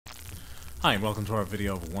Hi, and welcome to our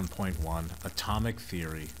video of 1.1, Atomic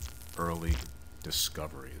Theory, Early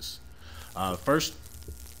Discoveries. First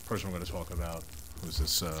person we're going to talk about was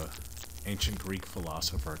this ancient Greek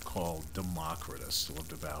philosopher called Democritus, who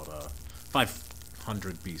lived about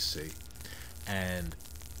 500 BC. And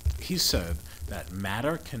he said that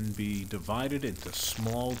matter can be divided into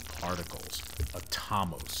small particles,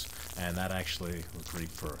 atomos, and that actually was Greek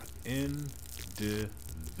for indivisible.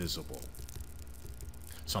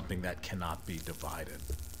 Something that cannot be divided.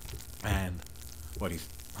 And what he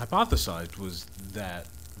hypothesized was that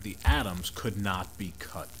the atoms could not be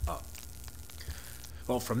cut up.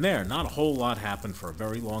 Well, from there, not a whole lot happened for a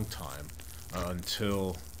very long time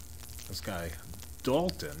until this guy,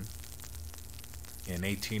 Dalton, in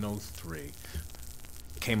 1803,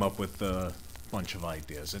 came up with a bunch of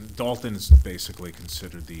ideas. And Dalton is basically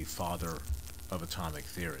considered the father of atomic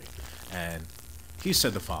theory. And he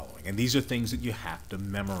said the following, and these are things that you have to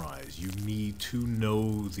memorize. You need to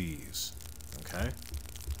know these, okay?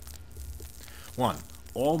 1.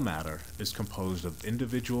 All matter is composed of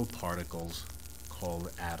individual particles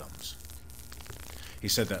called atoms. He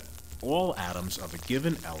said that all atoms of a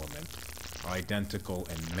given element are identical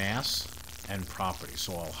in mass and properties.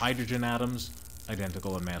 So all hydrogen atoms,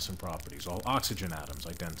 identical in mass and properties. All oxygen atoms,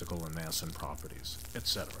 identical in mass and properties,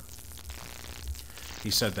 etc.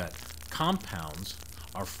 He said that compounds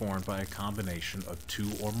are formed by a combination of two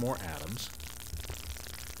or more atoms.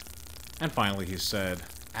 And finally, he said,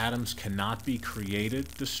 atoms cannot be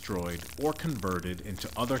created, destroyed, or converted into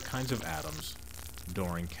other kinds of atoms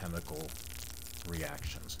during chemical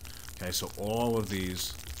reactions. Okay, so all of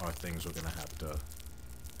these are things we're going to have to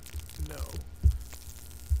know.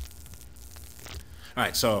 All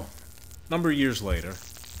right, so a number of years later,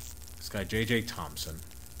 this guy J.J. Thomson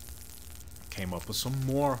came up with some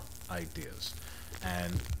more ideas.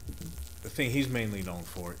 And the thing he's mainly known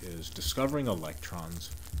for is discovering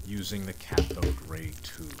electrons using the cathode ray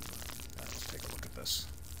tube. Now, let's take a look at this.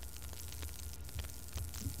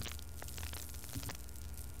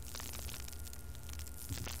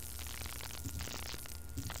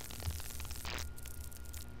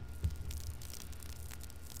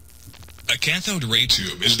 A cathode ray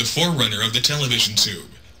tube is the forerunner of the television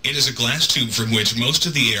tube. It is a glass tube from which most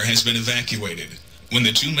of the air has been evacuated. When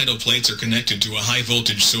the two metal plates are connected to a high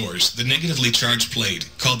voltage source, the negatively charged plate,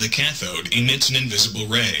 called the cathode, emits an invisible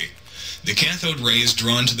ray. The cathode ray is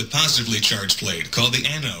drawn to the positively charged plate, called the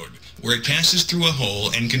anode, where it passes through a hole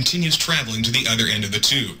and continues traveling to the other end of the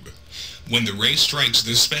tube. When the ray strikes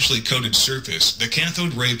this specially coated surface, the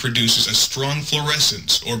cathode ray produces a strong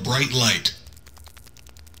fluorescence, or bright light.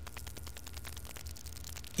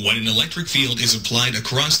 When an electric field is applied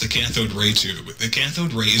across the cathode ray tube, the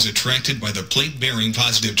cathode ray is attracted by the plate bearing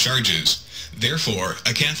positive charges. Therefore,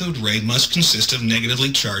 a cathode ray must consist of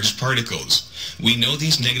negatively charged particles. We know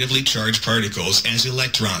these negatively charged particles as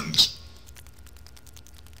electrons.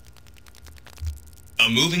 A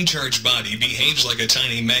moving charged body behaves like a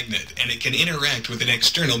tiny magnet, and it can interact with an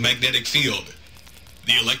external magnetic field.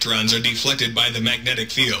 The electrons are deflected by the magnetic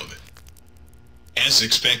field. As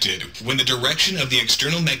expected, when the direction of the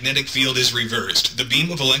external magnetic field is reversed, the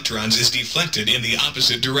beam of electrons is deflected in the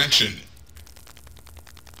opposite direction.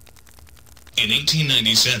 In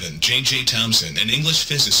 1897, J.J. Thomson, an English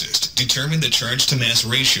physicist, determined the charge-to-mass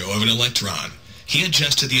ratio of an electron. He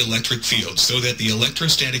adjusted the electric field so that the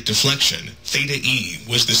electrostatic deflection, theta E,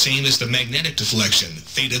 was the same as the magnetic deflection,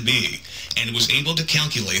 theta B, and was able to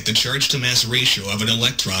calculate the charge-to-mass ratio of an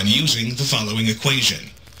electron using the following equation,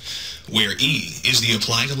 where E is the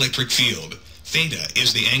applied electric field, theta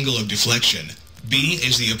is the angle of deflection, B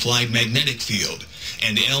is the applied magnetic field,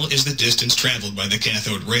 and L is the distance traveled by the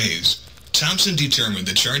cathode rays. Thomson determined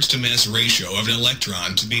the charge-to-mass ratio of an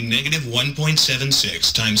electron to be negative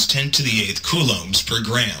 1.76 times 10 to the 8th coulombs per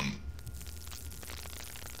gram.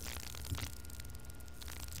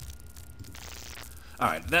 All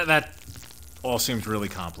right, that all seems really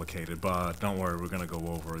complicated, but don't worry, we're going to go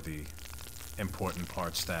over the important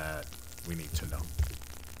parts that we need to know.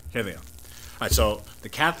 Here they are. All right, so the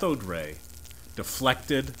cathode ray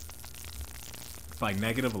deflected by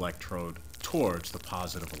negative electrode towards the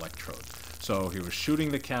positive electrode. So he was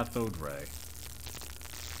shooting the cathode ray,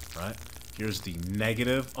 right? Here's the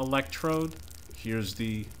negative electrode, here's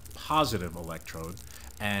the positive electrode,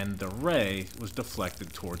 and the ray was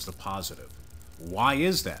deflected towards the positive. Why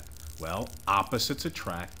is that? Well, opposites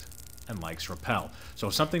attract and likes repel. So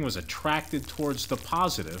if something was attracted towards the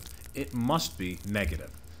positive, it must be negative.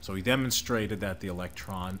 So he demonstrated that the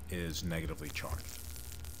electron is negatively charged.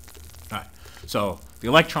 All right, so the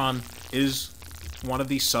electron is one of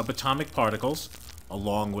these subatomic particles,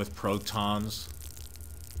 along with protons,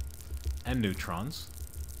 and neutrons.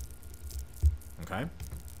 Okay?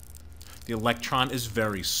 The electron is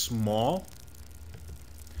very small,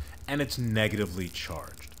 and it's negatively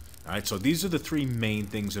charged. All right, so these are the three main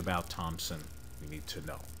things about Thomson we need to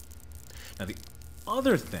know. Now, the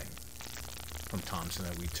other thing from Thomson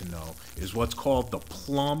that we need to know is what's called the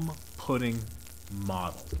plum pudding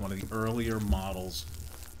model, one of the earlier models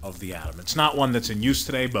of the atom. It's not one that's in use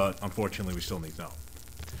today, but unfortunately we still need to know.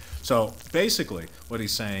 So basically what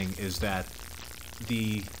he's saying is that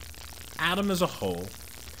the atom as a whole,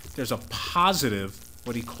 there's a positive,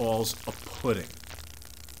 what he calls a pudding.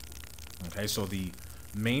 Okay, so the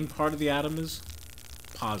main part of the atom is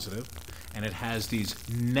positive, and it has these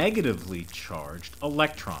negatively charged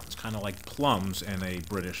electrons, kind of like plums in a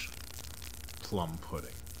British plum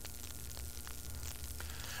pudding.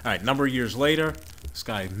 All right, a number of years later, this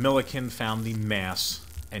guy Millikan found the mass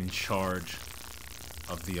and charge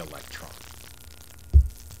of the electron.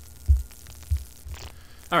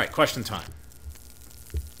 All right, question time.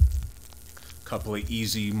 A couple of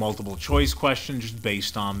easy multiple choice questions just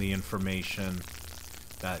based on the information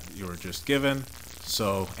that you were just given.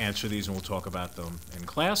 So answer these and we'll talk about them in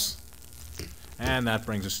class. And that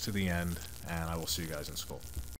brings us to the end, and I will see you guys in school.